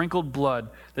the sprinkled blood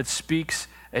that speaks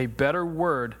a better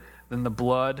word than the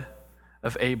blood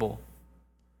of Abel.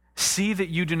 See that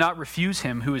you do not refuse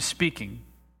him who is speaking.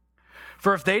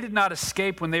 For if they did not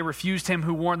escape when they refused him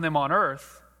who warned them on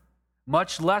earth,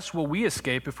 much less will we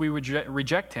escape if we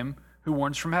reject him who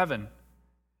warns from heaven.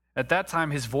 At that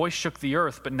time his voice shook the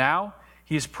earth, but now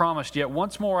he has promised, yet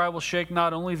once more I will shake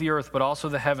not only the earth, but also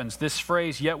the heavens. This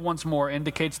phrase, yet once more,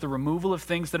 indicates the removal of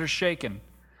things that are shaken.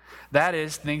 That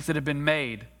is, things that have been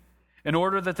made, in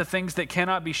order that the things that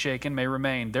cannot be shaken may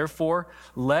remain. Therefore,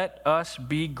 let us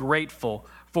be grateful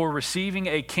for receiving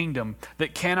a kingdom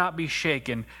that cannot be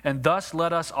shaken, and thus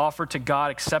let us offer to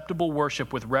God acceptable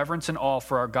worship with reverence and awe,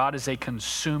 for our God is a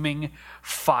consuming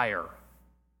fire.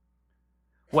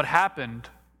 What happened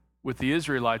with the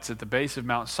Israelites at the base of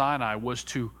Mount Sinai was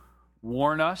to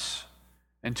warn us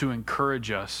and to encourage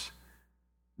us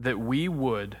that we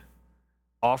would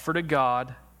offer to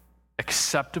God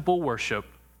acceptable worship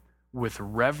with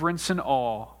reverence and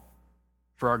awe,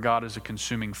 for our God is a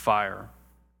consuming fire.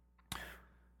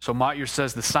 So Mediator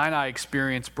says the Sinai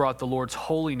experience brought the Lord's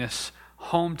holiness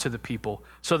home to the people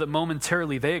so that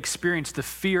momentarily they experienced the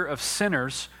fear of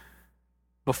sinners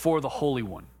before the Holy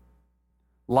One.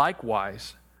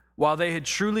 Likewise, while they had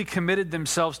truly committed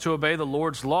themselves to obey the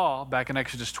Lord's law back in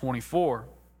Exodus 24,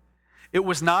 it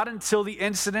was not until the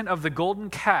incident of the golden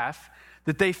calf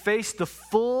that they faced the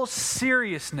full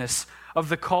seriousness of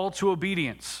the call to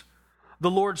obedience, the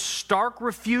Lord's stark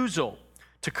refusal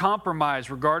to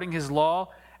compromise regarding his law,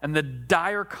 and the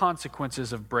dire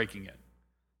consequences of breaking it.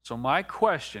 So my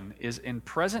question is, in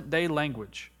present-day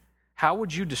language, how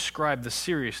would you describe the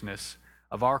seriousness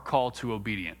of our call to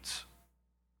obedience?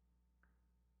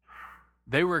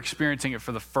 They were experiencing it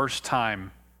for the first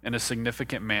time in a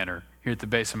significant manner here at the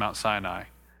base of Mount Sinai,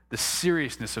 the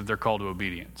seriousness of their call to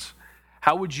obedience.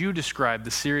 How would you describe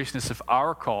the seriousness of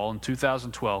our call in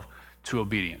 2012 to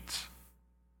obedience?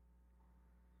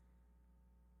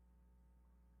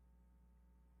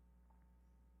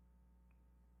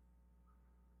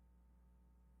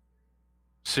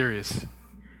 Serious.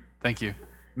 Thank you.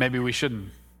 Maybe we shouldn't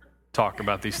talk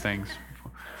about these things.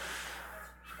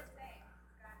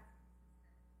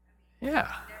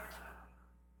 Yeah.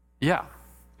 Yeah.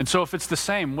 And so if it's the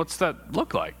same, what's that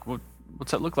look like?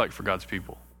 What's that look like for God's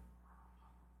people?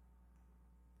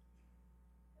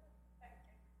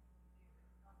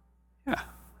 Yeah.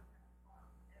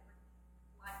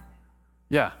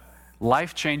 Yeah.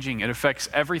 Life-changing. It affects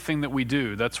everything that we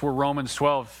do. That's where Romans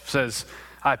 12 says,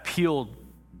 I appeal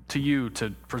to you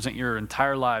to present your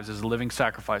entire lives as a living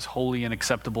sacrifice, holy and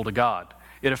acceptable to God.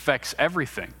 It affects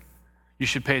everything. You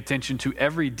should pay attention to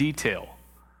every detail.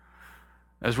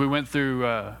 As we went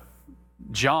through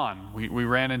John, we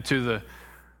ran into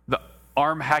the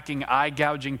arm-hacking,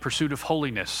 eye-gouging pursuit of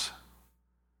holiness.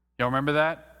 Y'all remember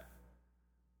that?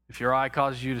 If your eye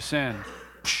causes you to sin,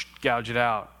 gouge it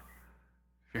out.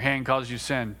 If your hand causes you to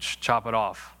sin, chop it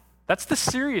off. That's the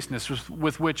seriousness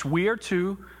with which we are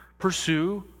to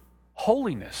pursue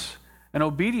holiness and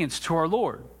obedience to our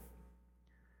Lord.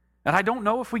 And I don't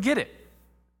know if we get it.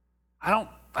 I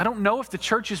don't know if the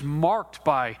church is marked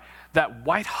by that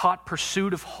white-hot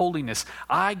pursuit of holiness,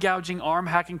 eye-gouging,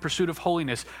 arm-hacking pursuit of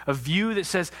holiness, a view that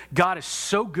says God is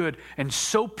so good and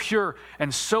so pure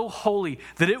and so holy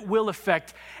that it will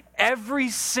affect every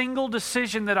single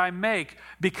decision that I make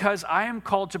because I am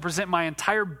called to present my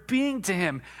entire being to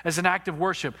Him as an act of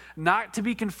worship, not to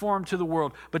be conformed to the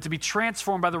world, but to be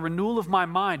transformed by the renewal of my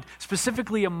mind,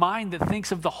 specifically a mind that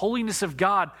thinks of the holiness of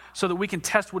God so that we can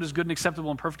test what is good and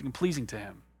acceptable and perfect and pleasing to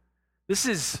Him. This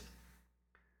is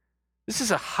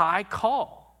a high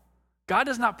call. God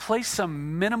does not place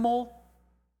some minimal,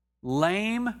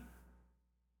 lame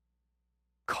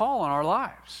call on our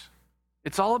lives.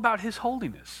 It's all about His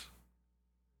holiness.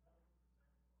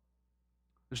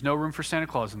 There's no room for Santa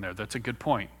Claus in there. That's a good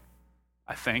point,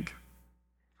 I think.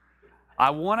 I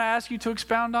want to ask you to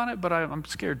expound on it, but I'm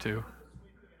scared to.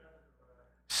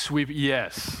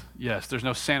 Yes. There's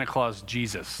no Santa Claus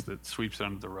Jesus that sweeps it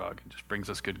under the rug and just brings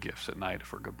us good gifts at night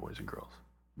if we're good boys and girls.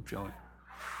 I'm feeling it.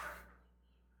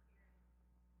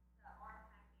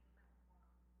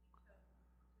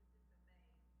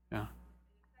 Yeah.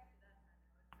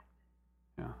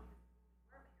 Yeah.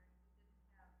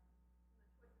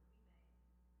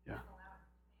 Yeah.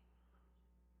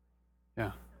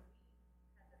 Yeah.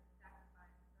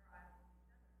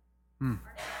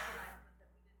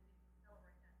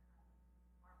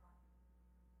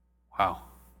 Wow.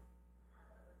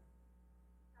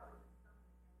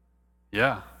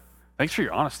 Yeah. Thanks for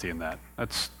your honesty in that.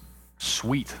 That's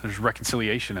sweet. There's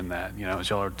reconciliation in that, as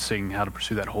y'all are seeing how to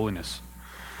pursue that holiness.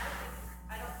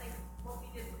 I don't think what we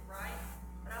did was right,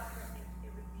 but I also don't think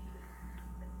it would be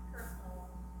personal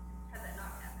had that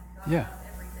not happened. God Yeah. knows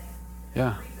everything.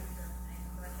 Yeah. There's reasons for everything,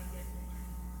 so I think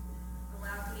it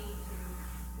allows me to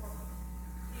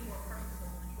be more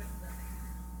personal with them.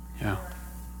 Yeah.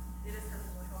 It is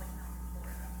something we're holding accountable for,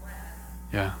 and I'm glad.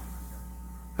 Yeah.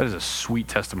 That is a sweet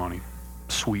testimony.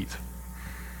 Sweet.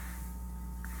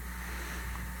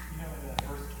 In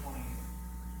verse 20,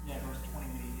 we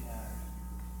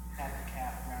had the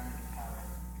calf ground in the powder,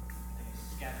 and he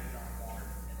scattered it on the water,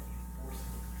 and then he forced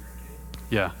it to drink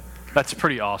it. Yeah. That's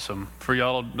pretty awesome. For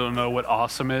y'all who don't know what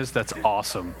awesome is, that's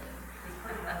awesome. It's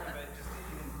pretty hard, but just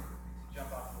even to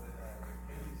jump off what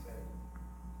Haley said,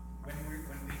 when we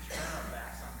turn our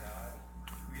backs on God,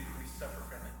 we suffer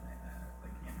from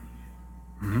like amnesia.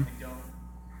 Mm-hmm. We don't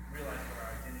realize what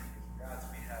our identity is in God, so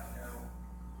we have no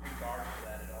regard for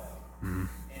that at all.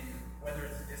 Mm-hmm. And whether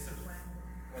it's discipline,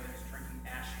 whether it's drinking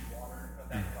ashy water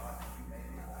of that God that you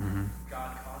made,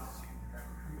 God causes you to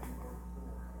remember who you were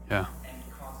before. Yeah. And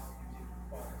causes you to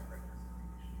fall into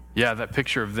reconciliation. Yeah, that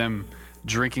picture of them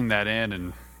drinking that in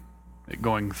and it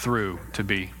going through to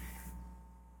be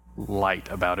light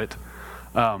about it.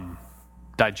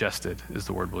 Digested is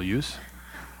the word we'll use.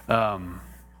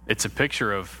 It's a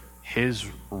picture of His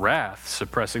wrath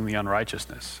suppressing the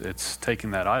unrighteousness. It's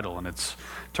taking that idol and it's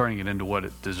turning it into what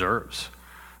it deserves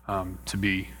to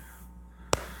be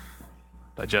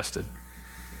digested.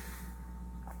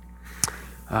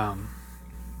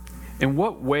 In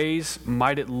what ways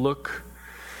might it look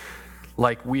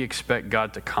like we expect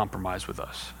God to compromise with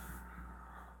us?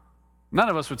 None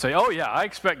of us would say, "Oh yeah, I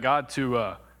expect God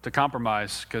to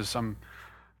compromise because I've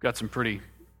got some pretty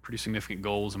significant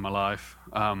goals in my life."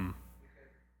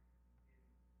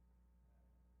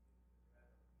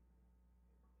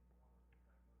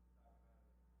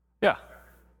 Yeah.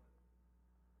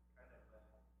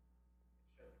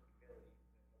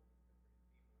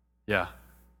 Yeah.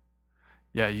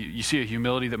 Yeah, you see a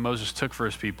humility that Moses took for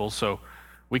his people, so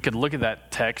we could look at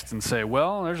that text and say,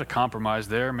 well, there's a compromise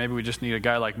there. Maybe we just need a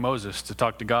guy like Moses to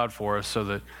talk to God for us so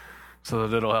that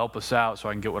it'll help us out so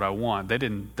I can get what I want. They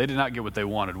did not get what they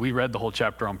wanted. We read the whole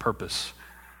chapter on purpose.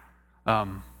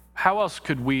 How how else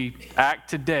could we act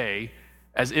today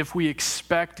as if we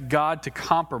expect God to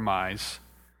compromise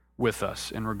with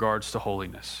us in regards to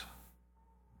holiness?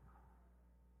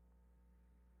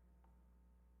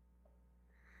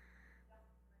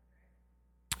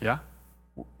 Yeah?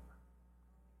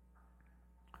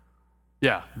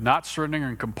 Yeah, not surrendering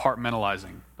and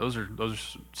compartmentalizing. Those are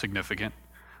significant.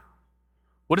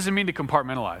 What does it mean to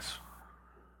compartmentalize?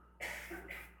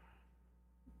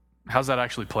 How does that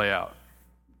actually play out?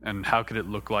 And how could it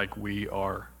look like we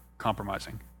are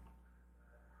compromising?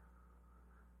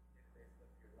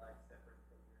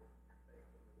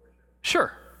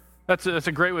 Sure. That's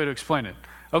a great way to explain it.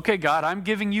 Okay, God, I'm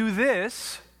giving you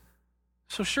this,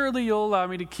 so surely you'll allow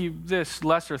me to keep this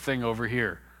lesser thing over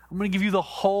here. I'm going to give you the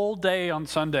whole day on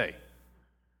Sunday.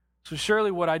 So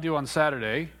surely what I do on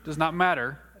Saturday does not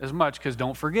matter as much, because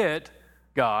don't forget,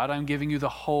 God, I'm giving you the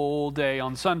whole day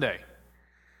on Sunday.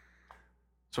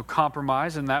 So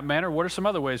compromise in that manner. What are some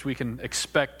other ways we can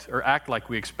expect or act like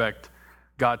we expect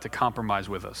God to compromise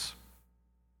with us?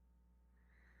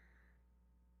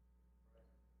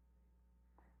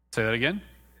 Say that again?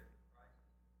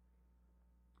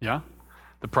 Yeah?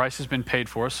 The price has been paid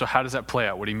for us, so how does that play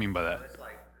out? What do you mean by that? It's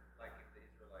like if the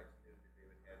Israelites knew that they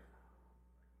would have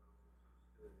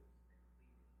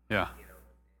Yeah.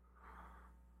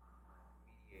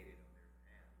 mediated on their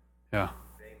behalf, Yeah.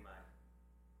 they might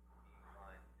be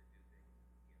inclined to do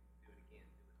things, do it again,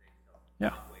 do what they thought.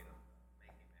 Yeah. Not wait on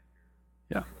make him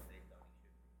after Yeah. what they thought he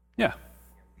should do. Yeah.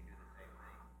 We do the same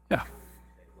thing. Yeah.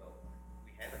 We say, well,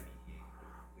 we have a mediator,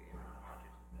 we have a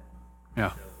conscious of that.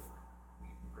 Yeah. So we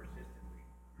persistently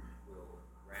will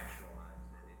rationalize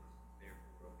that it's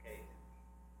therefore okay that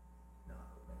we not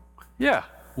obey. Yeah.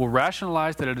 We'll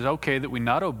rationalize that it is okay that we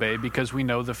not obey because we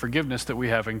know the forgiveness that we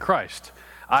have in Christ.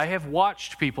 I have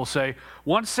watched people say,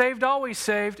 once saved, always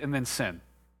saved, and then sin.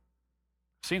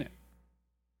 I've seen it.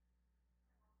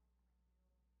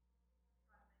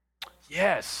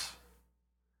 Yes.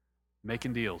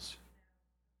 Making deals.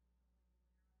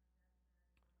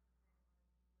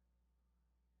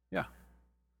 Yeah.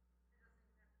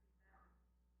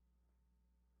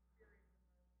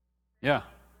 Yeah.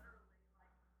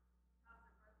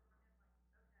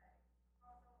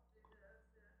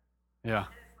 Yeah.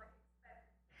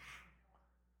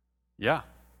 Yeah.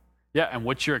 Yeah, and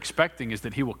what you're expecting is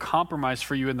that he will compromise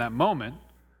for you in that moment,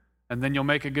 and then you'll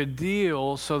make a good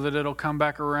deal so that it'll come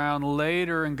back around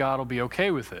later and God will be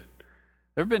okay with it.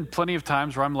 There have been plenty of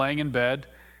times where I'm laying in bed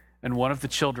and one of the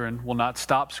children will not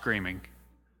stop screaming.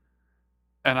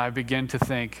 And I begin to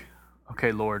think,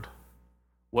 okay, Lord,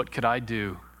 what could I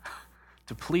do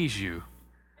to please you?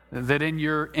 That in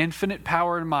your infinite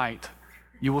power and might,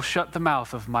 you will shut the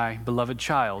mouth of my beloved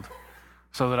child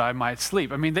so that I might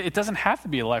sleep. I mean, it doesn't have to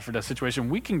be a life or death situation.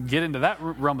 We can get into that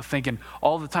realm of thinking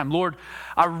all the time. Lord,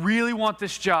 I really want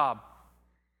this job.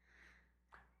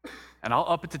 And I'll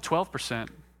up it to 12%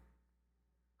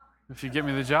 if you give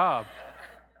me the job.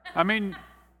 I mean,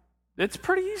 it's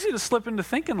pretty easy to slip into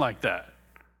thinking like that.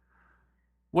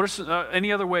 What are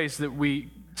any other ways that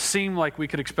we seem like we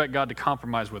could expect God to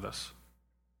compromise with us?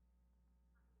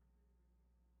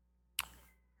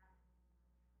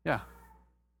 Yeah.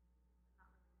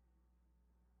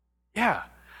 Yeah.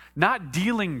 Not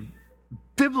dealing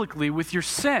biblically with your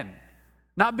sin.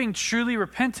 Not being truly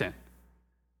repentant.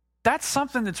 That's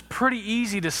something that's pretty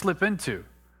easy to slip into.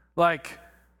 Like,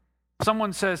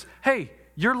 someone says, hey,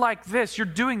 you're like this, you're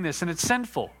doing this, and it's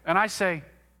sinful. And I say,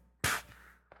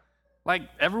 like,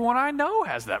 everyone I know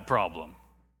has that problem.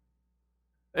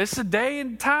 It's the day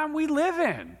and time we live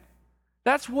in.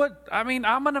 That's what, I mean,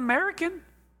 I'm an American.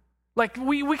 Like,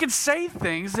 we can say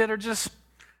things that are just,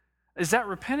 is that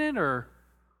repentant?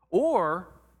 Or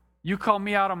you call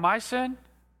me out on my sin?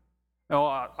 No,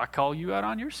 I call you out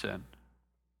on your sin.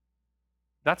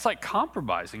 That's like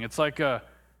compromising. It's like,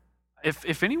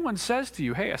 if anyone says to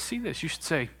you, hey, I see this, you should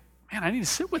say, man, I need to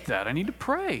sit with that. I need to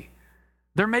pray.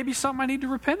 There may be something I need to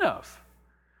repent of.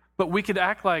 But we could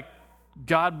act like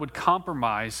God would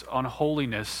compromise on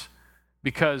holiness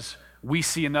because we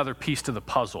see another piece to the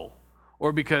puzzle,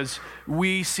 or because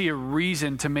we see a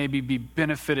reason to maybe be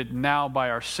benefited now by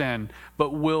our sin,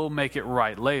 but we'll make it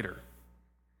right later.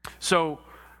 So,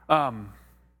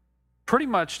 pretty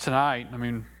much tonight, I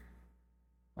mean,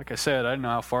 like I said, I didn't know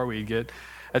how far we'd get.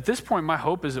 At this point, my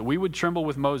hope is that we would tremble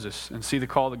with Moses and see the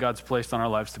call that God's placed on our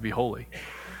lives to be holy.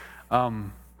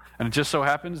 And it just so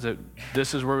happens that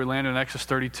this is where we land in Exodus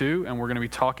 32, and we're going to be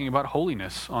talking about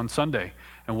holiness on Sunday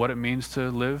and what it means to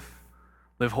live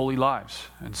holy lives.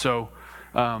 And so,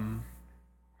 I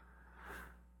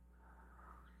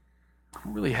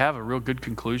don't really have a real good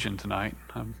conclusion tonight.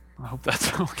 I hope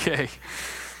that's okay.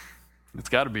 It's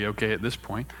got to be okay at this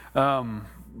point.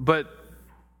 But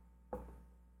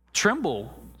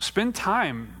tremble. Spend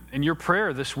time in your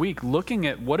prayer this week looking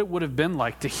at what it would have been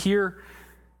like to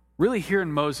really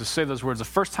hearing Moses say those words. The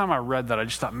first time I read that, I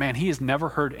just thought, man, he has never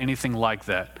heard anything like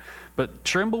that. But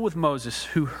tremble with Moses,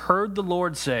 who heard the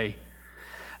Lord say,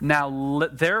 now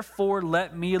therefore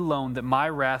let me alone, that my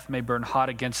wrath may burn hot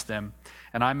against them,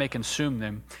 and I may consume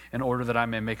them, in order that I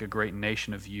may make a great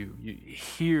nation of you. You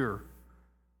hear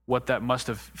what that must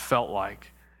have felt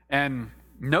like. And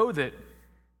know that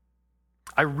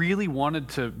I really wanted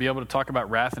to be able to talk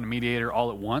about wrath and a mediator all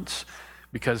at once,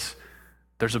 because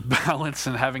there's a balance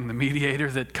in having the mediator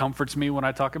that comforts me when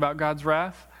I talk about God's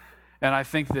wrath. And I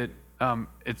think that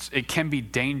it can be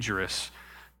dangerous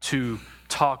to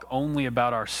talk only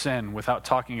about our sin without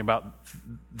talking about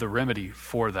the remedy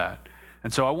for that.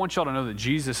 And so I want y'all to know that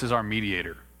Jesus is our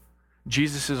mediator.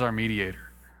 Jesus is our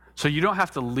mediator. So you don't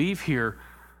have to leave here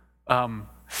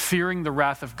fearing the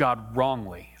wrath of God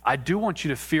wrongly. I do want you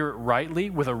to fear it rightly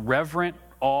with a reverent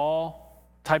awe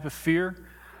type of fear.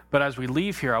 But as we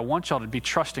leave here, I want y'all to be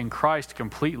trusting Christ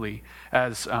completely.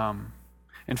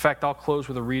 In fact, I'll close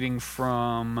with a reading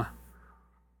from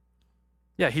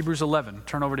Hebrews 11.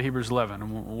 Turn over to Hebrews 11,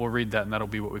 and we'll read that, and that'll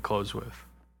be what we close with.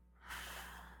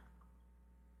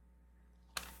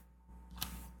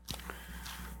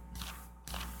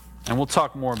 And we'll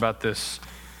talk more about this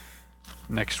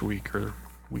next week or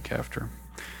week after.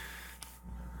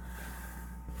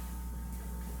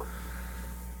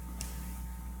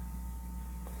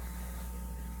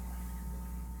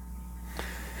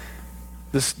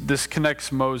 This connects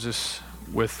Moses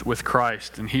with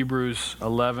Christ. In Hebrews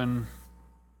 11,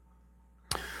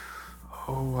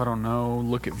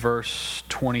 look at verse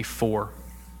 24.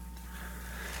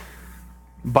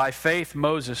 By faith,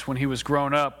 Moses, when he was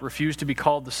grown up, refused to be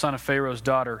called the son of Pharaoh's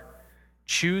daughter,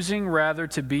 choosing rather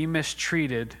to be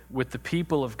mistreated with the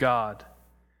people of God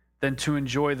than to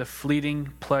enjoy the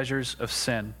fleeting pleasures of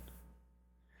sin.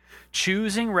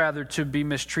 Choosing rather to be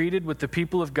mistreated with the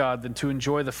people of God than to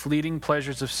enjoy the fleeting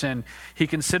pleasures of sin, he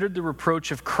considered the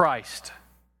reproach of Christ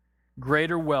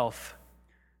greater wealth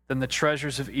than the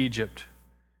treasures of Egypt,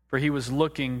 for he was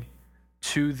looking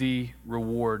to the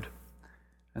reward.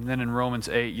 And then in Romans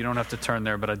 8, you don't have to turn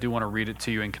there, but I do want to read it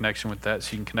to you in connection with that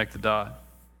so you can connect the dot.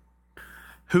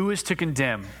 Who is to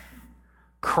condemn?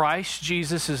 Christ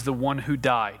Jesus is the one who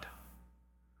died.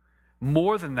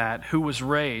 More than that, who was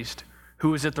raised,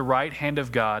 who is at the right hand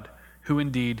of God, who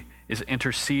indeed is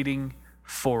interceding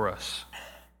for us.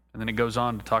 And then it goes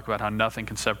on to talk about how nothing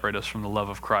can separate us from the love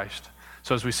of Christ.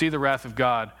 So as we see the wrath of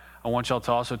God, I want y'all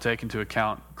to also take into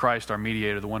account Christ, our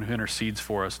mediator, the one who intercedes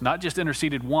for us. Not just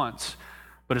interceded once,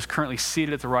 but is currently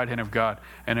seated at the right hand of God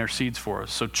and intercedes for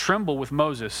us. So tremble with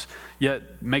Moses,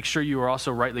 yet make sure you are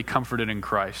also rightly comforted in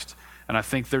Christ. And I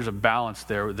think there's a balance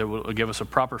there that will give us a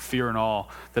proper fear and awe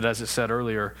that, as it said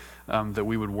earlier, that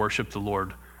we would worship the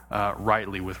Lord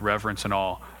rightly with reverence and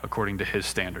awe according to his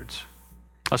standards.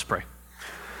 Let's pray.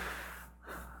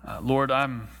 Lord,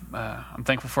 I'm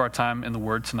thankful for our time in the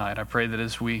Word tonight. I pray that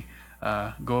as we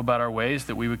go about our ways,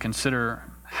 that we would consider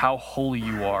how holy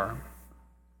you are.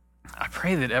 I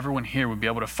pray that everyone here would be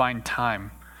able to find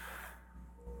time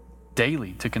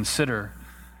daily to consider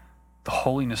the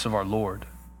holiness of our Lord,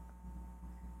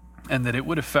 and that it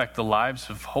would affect the lives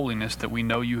of holiness that we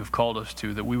know you have called us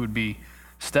to, that we would be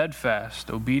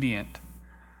steadfast, obedient,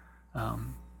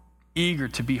 eager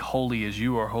to be holy as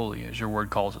you are holy, as your word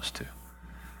calls us to.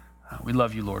 We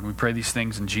love you, Lord, and we pray these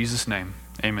things in Jesus' name.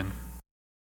 Amen.